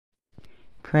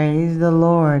Praise the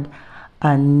Lord.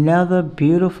 Another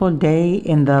beautiful day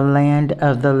in the land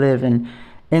of the living.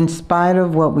 In spite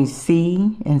of what we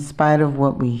see, in spite of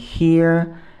what we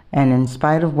hear, and in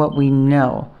spite of what we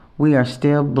know, we are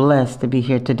still blessed to be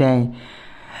here today.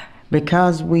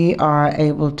 Because we are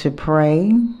able to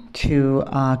pray, to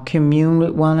commune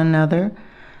with one another,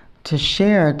 to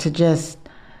share, to just,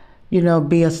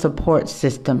 be a support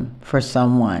system for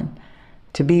someone,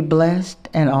 to be blessed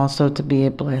and also to be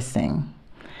a blessing.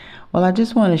 Well, I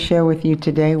just want to share with you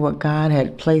today what God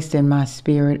had placed in my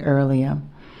spirit earlier.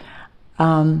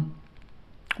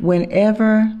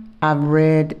 Whenever I've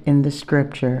read in the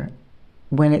scripture,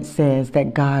 when it says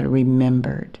that God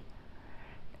remembered,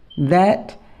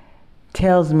 that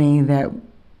tells me that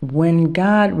when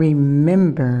God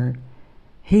remembered,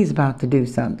 He's about to do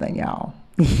something, y'all.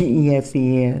 Yes,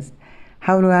 He is.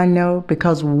 How do I know?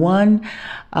 Because in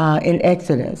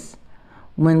Exodus,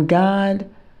 when God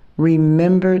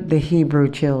remembered the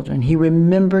Hebrew children, He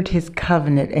remembered His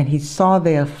covenant, and He saw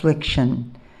their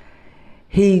affliction.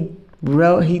 He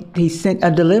sent a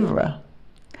deliverer.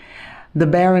 The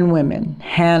barren women,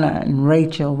 Hannah and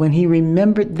Rachel, when He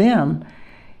remembered them,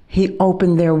 He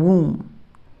opened their womb.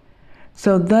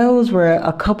 So those were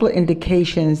a couple of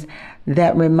indications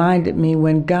that reminded me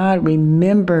when God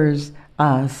remembers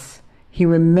us, He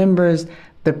remembers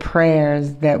the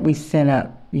prayers that we sent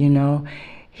up,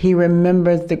 He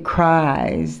remembers the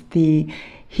cries,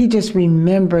 He just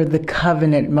remembered the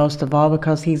covenant most of all,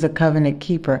 because He's a covenant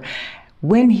keeper.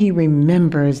 When He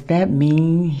remembers, that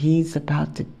means He's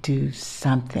about to do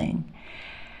something.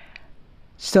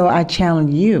 So I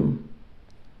challenge you,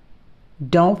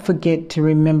 don't forget to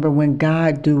remember when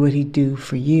God do what He do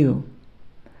for you.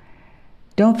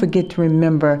 Don't forget to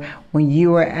remember when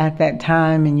you were at that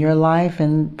time in your life,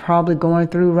 and probably going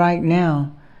through right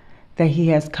now, that He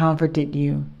has comforted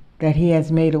you, that He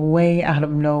has made a way out of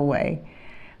no way,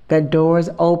 that doors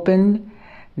opened,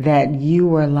 that you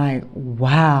were like,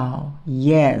 wow,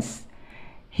 yes.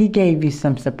 He gave you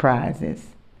some surprises.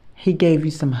 He gave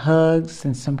you some hugs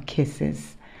and some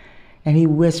kisses. And He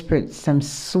whispered some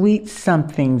sweet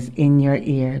somethings in your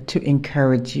ear to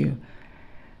encourage you.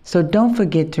 So don't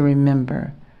forget to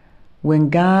remember, when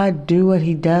God do what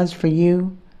He does for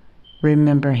you,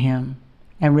 remember Him.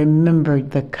 And remember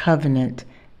the covenant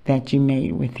that you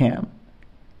made with Him.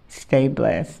 Stay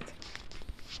blessed.